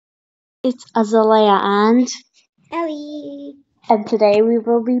It's Azalea Ellie. and today we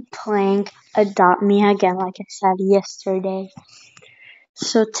will be playing Adopt Me again, like I said yesterday.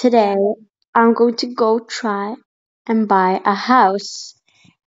 So today Yeah. I'm going to go try and buy a house,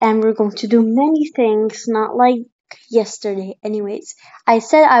 and we're going to do many things, not like yesterday. Anyways, I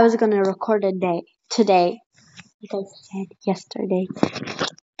said I was gonna record a day today, like I said yesterday.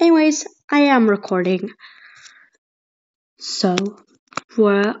 Anyways, I am recording. So we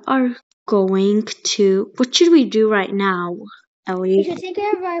are going to. What should we do right now, We Ellie? should take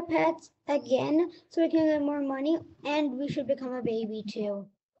care of our pets again so we can get more money, and we should become a baby too.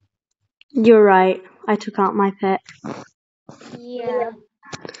 You're right. I took out my pet. Yeah.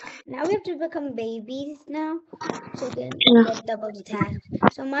 Now we have to become babies now so we can Yeah. get double the task.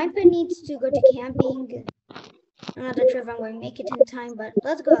 So my pet needs to go to camping. I'm not sure if I'm going to make it in time, but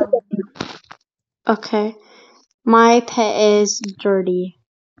let's go. Okay. My pet is dirty.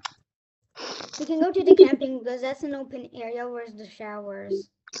 We can go to the camping because that's an open area where's the showers.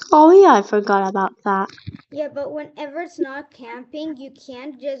 Oh yeah, I forgot about that. Yeah, but whenever it's not camping, you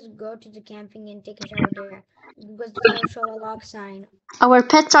can't just go to the camping and take a shower there because it'll show a lock sign. Our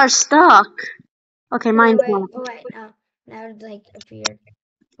pets are stuck. Okay, Oh wait, mine's wait, not. oh wait, no. Now it like appeared.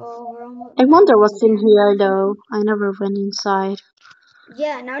 Oh, we're almost I now wonder we're what's in there. here though. I never went inside.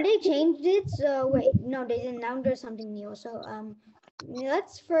 Yeah, now they changed it. So wait, no, they didn't. Now there's something new. So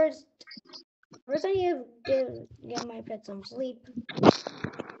let's first I need to get my pet some sleep.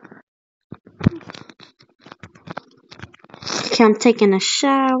 Okay, I'm taking a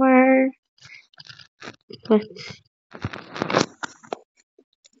shower. But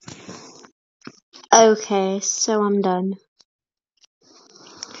okay, so I'm done.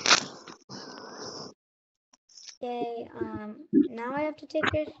 Okay, now I have to take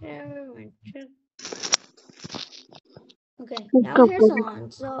a shower. Okay, Let's now go. hair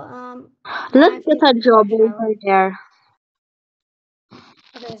salon. So now I Let's have to get a finish my job shower. over there.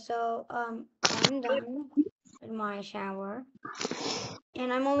 Okay, so I'm done with my shower,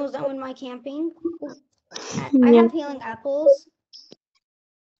 and I'm almost done with my camping. Ooh, I Yeah, have healing apples.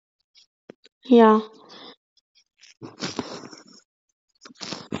 yeah.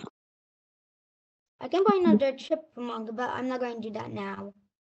 I can buy another chipmunk, but I'm not going to do that now.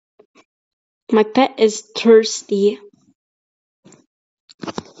 My pet is thirsty.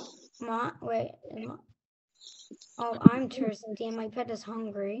 Wait, oh, I'm thirsty, and my pet is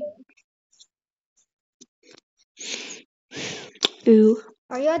hungry. Ooh.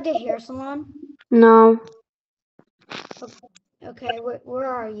 Are you at the hair salon? No. Okay, where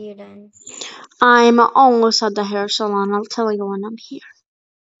are you then? I'm almost at the hair salon. I'll tell you when I'm here.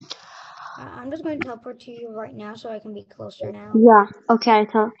 I'm just going to teleport to you right now so I can be closer now. Yeah. Okay, I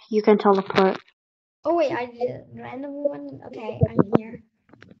tell you can teleport. Oh wait, I did random one. Okay, I'm here.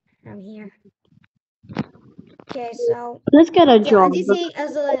 I'm here. Okay, so Let's get a yeah, job. as you see,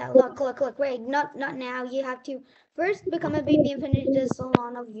 look. Wait, not now. You have to first become a baby and finish the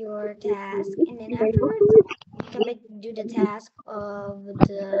salon of your task, and then afterwards you can do the task of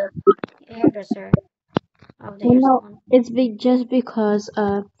the hairdresser of the You hair know, salon. just because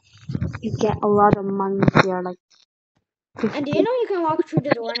you get a lot of money here, like And 50. do you know you can walk through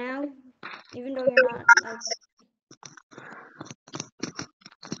the door now, even though you're not like.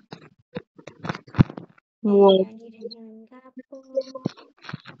 Whoa. Okay, I need a healing apple.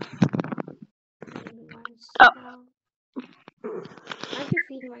 Feed Oh, myself. I have to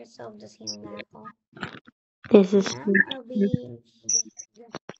feed myself this healing apple. this is. Now I'll be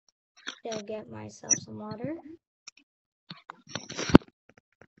to get myself some water.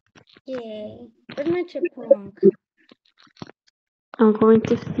 Yay. Where's my chipmunk? I'm going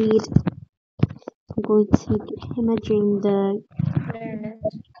to feed. I'm going to get him a drink. The There it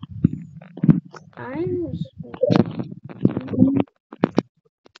is. I'm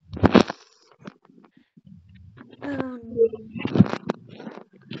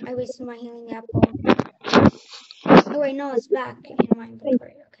I wasted my healing apple. Oh wait, no, it's back in my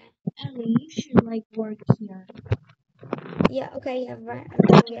inventory. Okay. Ellie, you should like work here. Yeah, okay, yeah, right. I'm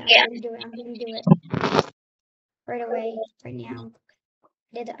gonna do it. I'm gonna do it right away, right now.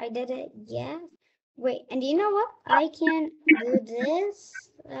 I did it, yeah. Wait, and do you know what? I can do this.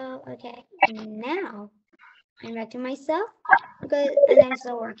 Okay. Now I'm back to myself. Because and I'm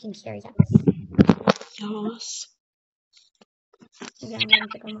still working here, yes. Yes. Okay, I'm gonna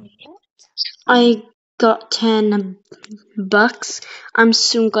pick up my pet. I got 10 bucks. I'm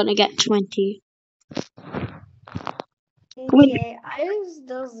soon gonna get 20. Wait. Okay, I have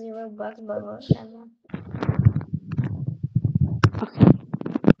still $0, but whatever. Okay.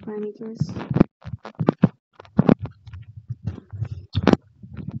 Let me just.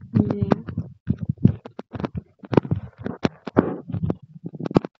 Yeah.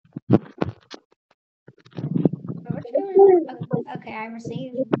 Which color is it? Okay, I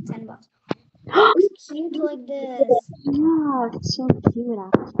received $10. Looks cute like this. Yeah, it's so cute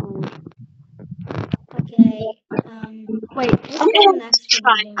actually. Okay, Wait, which I'm one going next to should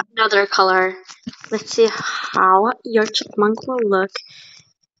try we do? another color. Let's see how your chipmunk will look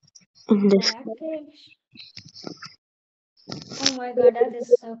in this. Blackish. Oh my god, that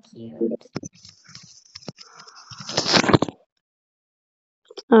is so cute.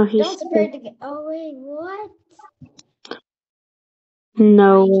 Oh, Don't he's spray the. Oh wait, what? I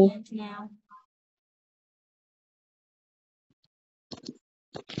no. can't now.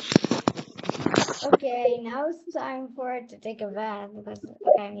 Okay, now it's time for it to take a bath because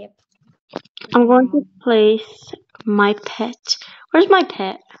okay, yep. I'm going to Now, place my pet. Where's my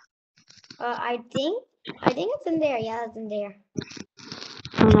pet? I think it's in there. Yeah, it's in there.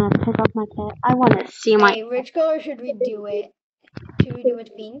 I'm gonna pick up my pet. I want to see my. Okay, which color should we do it? Should we do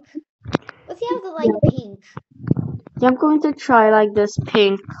it pink? Let's see how the like pink. Yeah, I'm going to try like this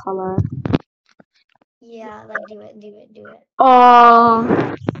pink color. Yeah, like do it, do it, do it. Oh,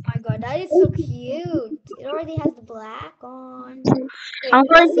 My God, that is so cute. It already has the black on. I'm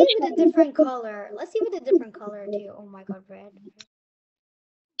Wait, going let's see to. with a different color. Let's see with a different color too. Oh my God, red.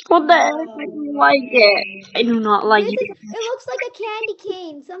 What the heck? I No don't like it. way. I do not like This it. is, it looks like a candy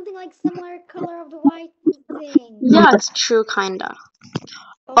cane, something like similar color of the white thing. Yeah, it's true, kinda.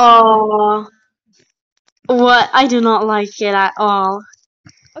 Oh my God. Oh, what? I do not like it at all.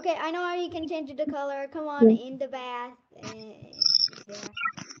 Okay, I know how you can change the color. Come on, in the bath. There.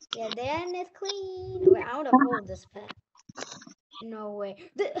 Yeah, then it's clean. Wait, I want to hold this pet. No way.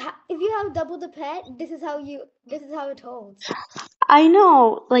 If you have double the pet, this is how it holds. I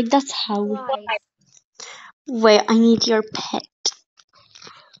know, like that's how. Flies. Wait, I need your pet.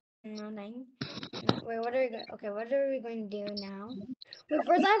 No, nine. No, wait, what are we going? Okay, what are we going to do now? Wait,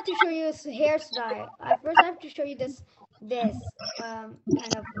 first I have to show you this hairstyle. First I have to show you this kind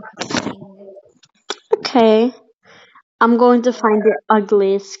of thing. Okay, I'm going to Okay, find the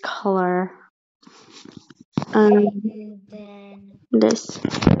ugliest color. okay, Um, and then this.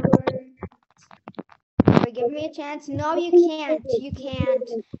 color. Wait, give me a chance. No, you can't. You can't.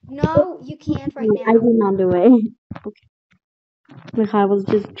 No, you can't right I now. did not do it. Like I was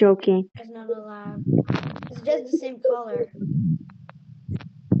just joking. It's not allowed. It's just the same color.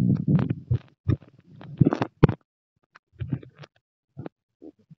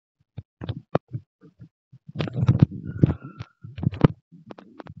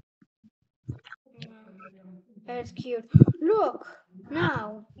 It's cute. Look,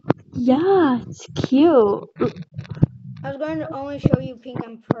 now. Yeah, it's cute. I was going to only show you pink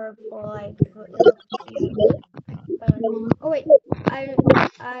and purple, like it looked cute. But oh wait, I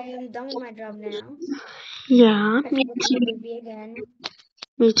I am done with my job now. Yeah, I me should become a too. baby again.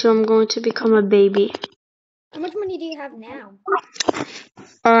 Me too. I'm going to become a baby. How much money do you have now?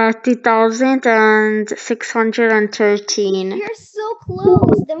 3,613. We are so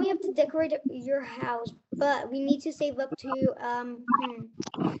close. Then we have to decorate your house, but we need to save up to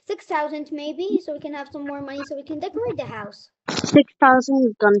 6,000 maybe, so we can have some more money so we can decorate the house. 6,000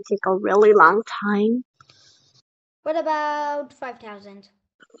 is gonna take a really long time. What about 5,000?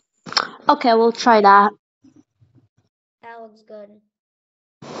 Okay, we'll try that. That looks good.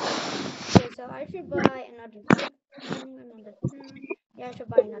 Okay, so I should buy another thing, another thing. Yeah, I should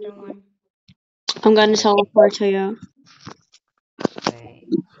buy another one. I'm gonna teleport to you. Okay.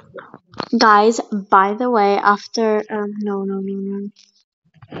 Guys, by the way, after no no no no.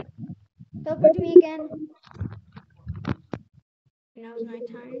 Teleport to me again. Now it's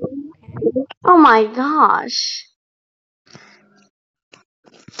nighttime. Okay. Oh my gosh.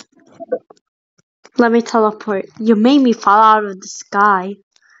 Let me teleport. You made me fall out of the sky.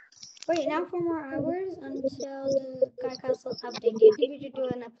 Wait, now 4 more hours until the Guy Castle update. Do you think we should do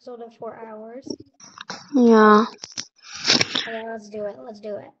an episode of 4 hours? Yeah. Okay, let's do it. Let's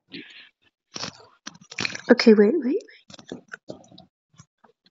do it. Okay, wait.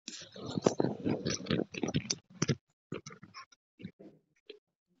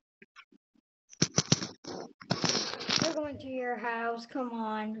 We're going to your house. Come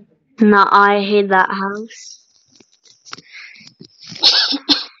on. No, I hate that house.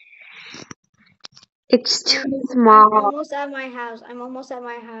 It's too I'm small. almost at my house. I'm almost at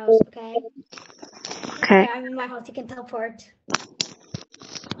my house. Okay. Okay, Okay, I'm in my house. You can teleport.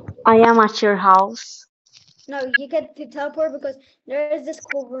 I am at your house. No, you get to teleport because there is this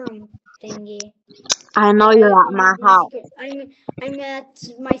cool room thingy. I know you're at I'm my at my house. secret. I'm at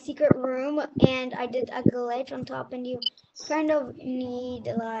my secret room, and I did a glitch on top, and you kind of need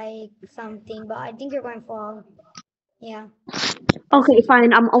like something, but I think you're going to fall. Yeah, just Okay,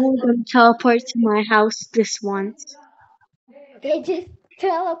 fine. I'm only gonna teleport to my house this once. okay. Just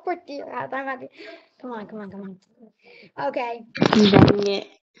teleport to your house. I'm happy. Come on, come on, come on. Okay. Dang it.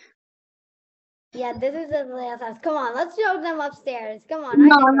 Yeah, this is the last house. Come on, let's show them upstairs. Come on, I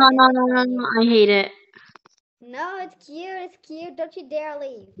No, no, decorated no, it no, for no, no. you. I hate it. No, it's cute. It's cute. Don't you dare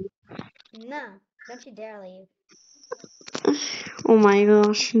leave. No, don't you dare leave. Oh my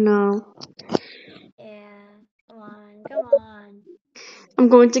gosh, no. Yeah, come on, come on. I'm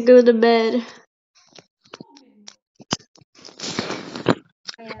going to go to bed.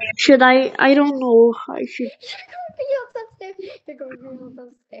 Yeah. Should I? I don't know. I should. You're going upstairs. You're going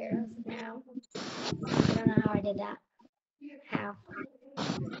upstairs now. I don't know how I did that. How?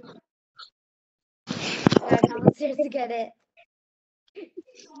 I gotta come upstairs to get it.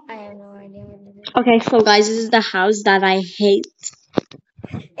 I have no idea what to do. Okay, so guys, this is the house that I hate.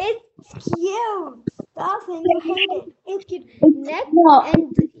 It's cute. Stop saying you hate it. It's cute. It's Next small.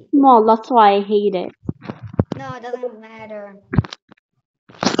 and It's small. That's why I hate it. no, it doesn't matter.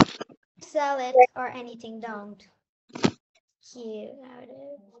 Sell it or anything. Don't. Cute. How it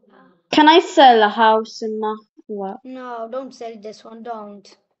is. Can I sell a house in my what? No, don't sell this one.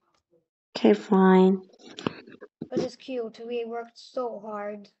 Don't. Okay, fine. But it's cute. We worked so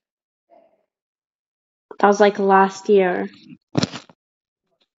hard. That was like last year.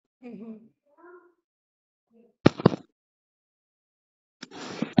 Hmm.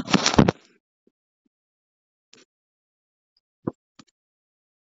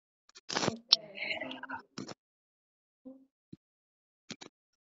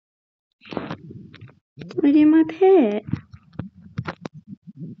 I did my pet.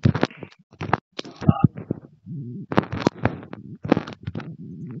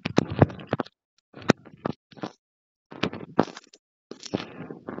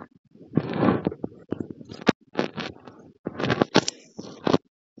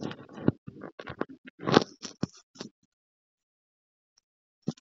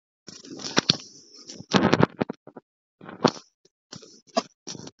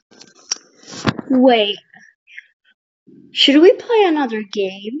 Wait, should we play another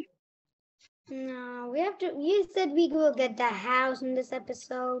game? No, we have to. You said we will get the house in this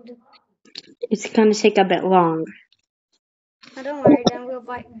episode. It's gonna take a bit long. Oh, don't worry, then we'll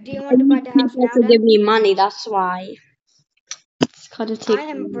buy. Do you I want to buy need the house people now to give then? me money. That's why it's gonna take I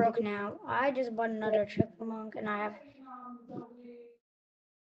am long. broke now. I just bought another chipmunk and I have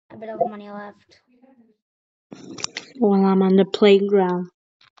a bit of money left. While I'm on the playground.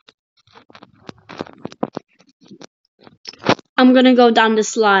 I'm gonna go down the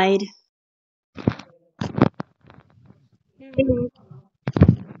slide. Mhm.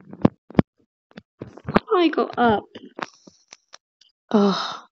 I go up.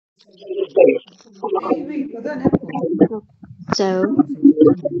 Oh, so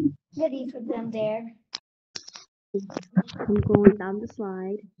Get each of them there. I'm going down the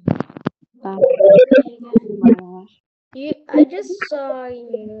slide. Back to my gosh. I just saw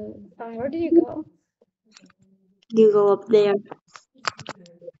you. Where did you go? You go up there.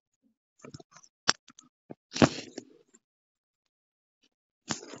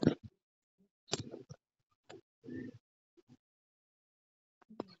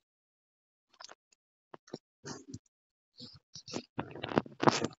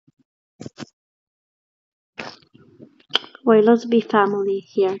 Wait, let's be family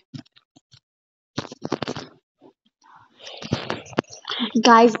here.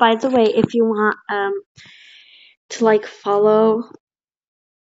 Guys, by the way, if you want to like follow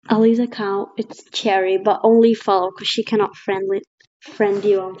Ellie's account, it's Cherry, but only follow because she cannot friend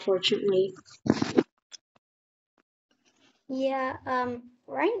you, unfortunately. Yeah.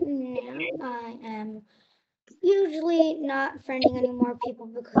 Right now I am usually not friending any more people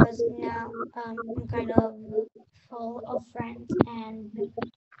because now I'm kind of full of friends and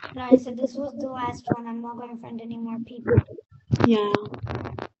I said this was the last one. I'm not going to friend any more people. Yeah.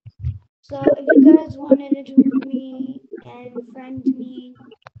 So if you guys wanted to join me and friend me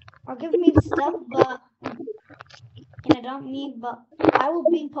or give me stuff, but don't me, but I will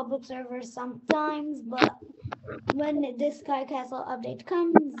be in public servers sometimes. But when this Sky Castle update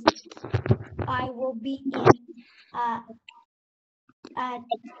comes, I will be in uh at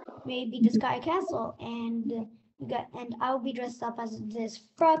maybe the Sky Castle, and I'll be dressed up as this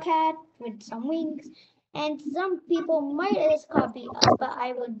frog cat with some wings, and some people might just copy us, but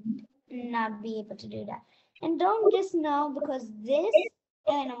I would not be able to do that. And don't just know because this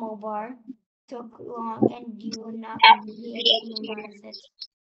animal bar took long and you would not be able to memorize it.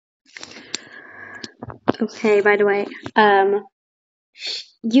 Okay, by the way,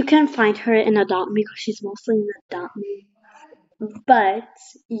 you can find her in Adopt Me because she's mostly in Adopt Me. But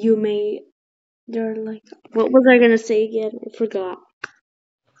you may, they're like, what was I gonna say again? I forgot.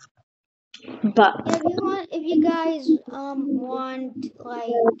 But Yeah, if you guys want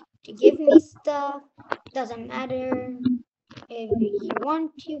like to give me stuff, doesn't matter if you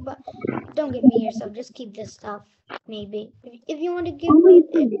want to, but don't give me yourself. Just keep this stuff. Maybe if you want to give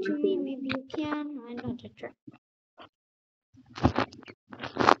it to me, maybe you can. I'm not sure.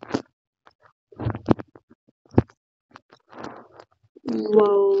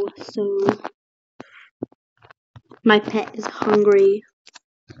 whoa, so my pet is hungry.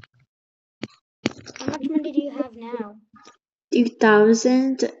 How much money do you have now?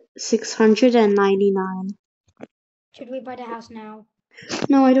 2,699. Should we buy the house now?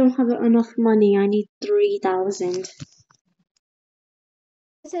 No, I don't have enough money. I need 3,000.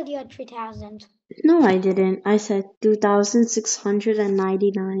 I said you had 3,000. No, I didn't. I said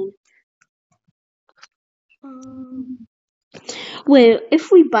 2,699. Um, Well,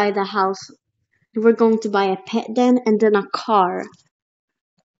 if we buy the house, we're going to buy a pet then and then a car.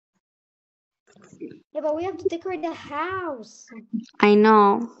 yeah, but we have to decorate the house. I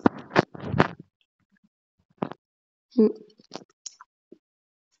know.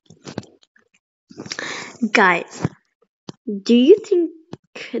 Guys, do you think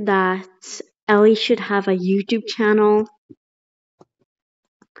that Ellie should have a YouTube channel?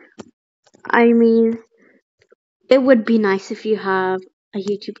 I mean, it would be nice if you have a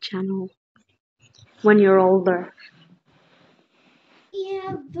YouTube channel when you're older.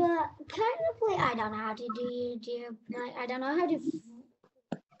 Yeah, but technically, I don't know how to do YouTube. Like, I don't know how to.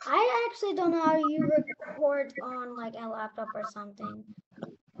 I actually don't know how you record on like a laptop or something.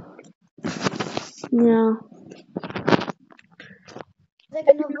 Yeah.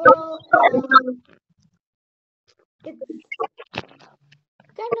 Second of all, it's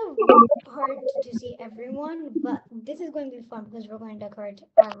kind of hard to see everyone, but this is going to be fun because we're going to decorate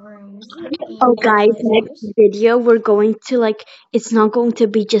our rooms Oh, in guys, Leslie's next house. video we're going to like, it's not going to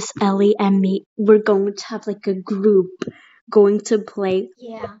be just Ellie and me. We're going to have like a group going to play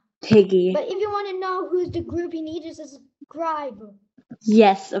Yeah, Piggy. but if you want to know who's the group, you need to subscribe.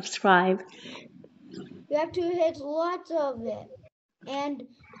 Yes, subscribe. You have to hit lots of it, and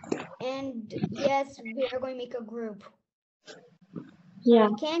yes, we are going to make a group. Yeah.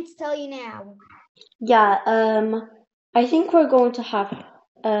 I can't tell you now. Yeah, I think we're going to have,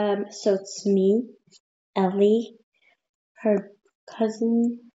 so it's me, Ellie, her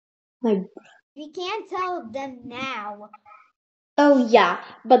cousin, my, We can't tell them now. oh yeah,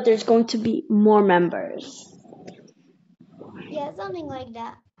 but there's going to be more members. Yeah, something like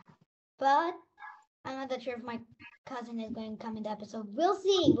that. But I'm not that sure if my cousin is going to come in the episode. We'll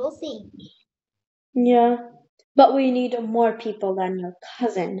see. We'll see. Yeah, but we need more people than your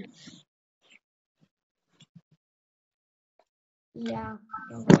cousin. Yeah,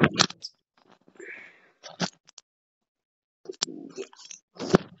 you're right.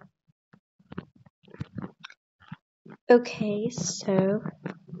 Okay, so,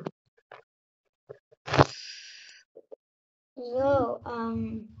 So,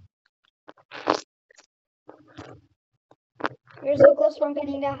 we're so close from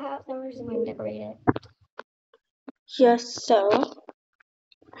getting that house, and we're just going to decorate it. yes, so,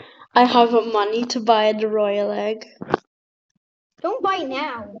 I have money to buy the royal egg. Don't buy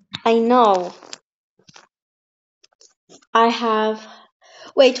now. I know. I have,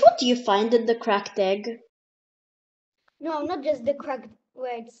 wait, what do you find in the cracked egg? No, not just the cracked.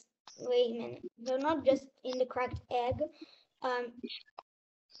 Wait a minute. They're not just in the cracked egg. Um,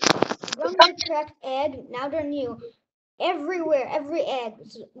 from the cracked egg, now they're new. Everywhere, every egg.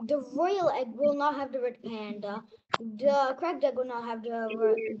 So the royal egg will not have the red panda. The cracked egg will not have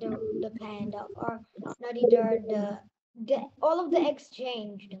the panda, or not either the all of the eggs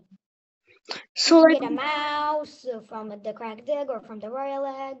changed. You So can like, get a mouse from the cracked egg, or from the royal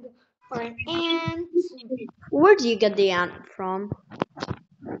egg, or an ant where do you get the ant from?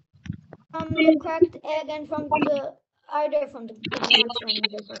 from the cracked egg, and from the either from the mouse from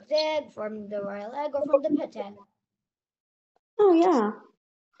the cracked egg, from the royal egg, or from the pet egg. Oh yeah.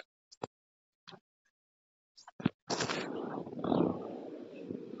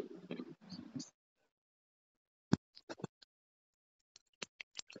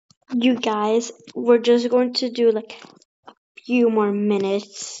 You guys, we're just going to do like a few more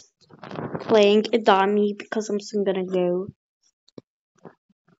minutes playing Adami because I'm soon gonna go.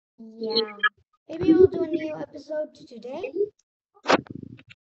 Yeah. Maybe we'll do a new episode today.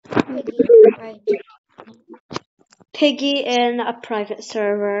 Piggy, right? Piggy in a private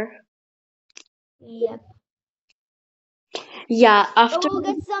server. Yep. Yeah, But after. we'll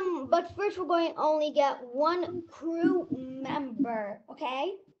get some. But first, we're going to only get one crew member.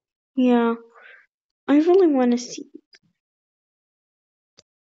 Okay. Yeah, I really want to see.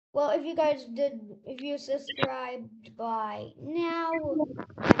 Well, if you subscribed by now,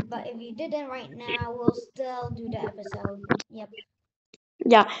 but if you didn't right now, we'll still do the episode. Yep.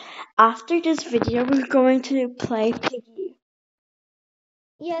 Yeah, after this video, we're going to play Piggy.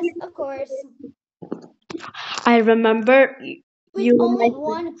 Yes, of course. I remember With you were only my.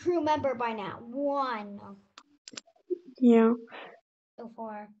 one crew member by now. One Yeah, so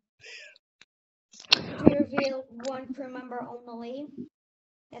far. We revealed one crew member only.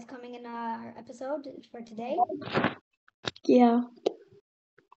 That's coming in our episode for today. yeah,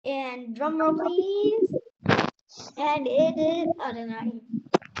 And drum roll, please. And it is Adonai,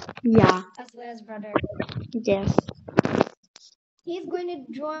 yeah, as well as brother. yes. He's going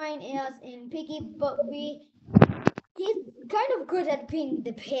to join us in Piggy, but he's kind of good at being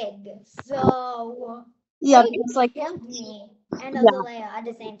the pig. So Yeah, he because like, killed me and yeah, Azalea at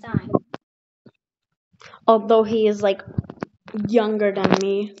the same time. although he is like younger than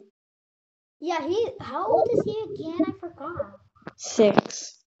me, Yeah, how old is he again? I forgot.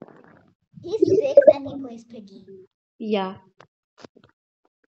 6. He's 6 and he plays Piggy. Yeah,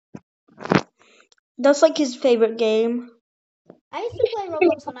 that's like his favorite game. I used to play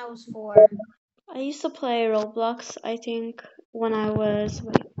Roblox when I was 4. I used to play Roblox, I think, when I was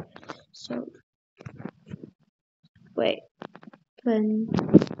so wait, when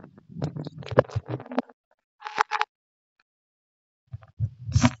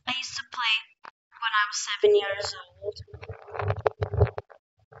I used to play when I was 7 years old.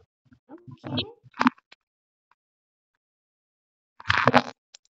 Okay.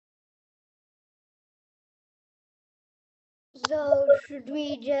 So should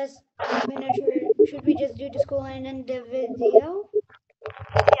we just do the school and end the video?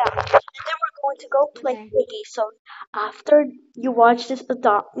 Yeah, and then we're going to go play Okay. Piggy. So after you watch this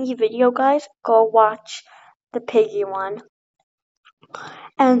Adopt Me video, guys, go watch the Piggy one.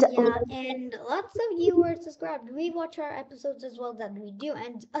 And Yeah, and lots of you were subscribed. We watch our episodes as well that we do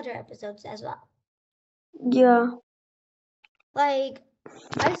and other episodes as well. yeah, Like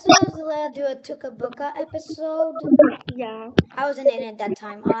I saw Zalea do a Tukabuka episode. yeah, I wasn't in it that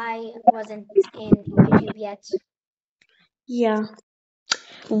time. I wasn't in YouTube yet. yeah.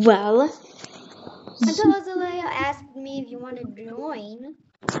 Well, Until Azalea asked me if you want to join.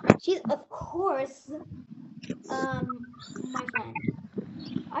 She's of course my friend.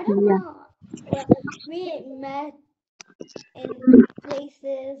 I don't yeah. know. Well, we met in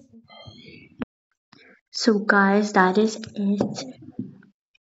places. So guys, that is it.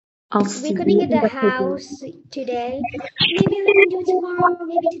 I'll We see couldn't you get in the the Piggy. house today. Maybe we can do it tomorrow.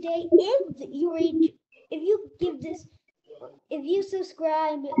 Maybe today. If you give this, if you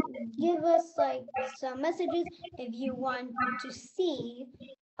subscribe, give us like some messages if you want to see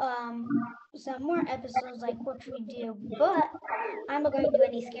um some more episodes like what we do. But I'm not going to do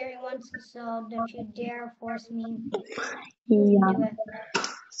any scary ones, so don't you dare force me to Yeah. do it.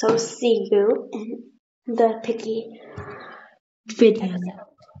 So see you in the Piggy video. Episode.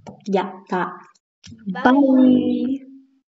 Yeah, that. Bye. Bye.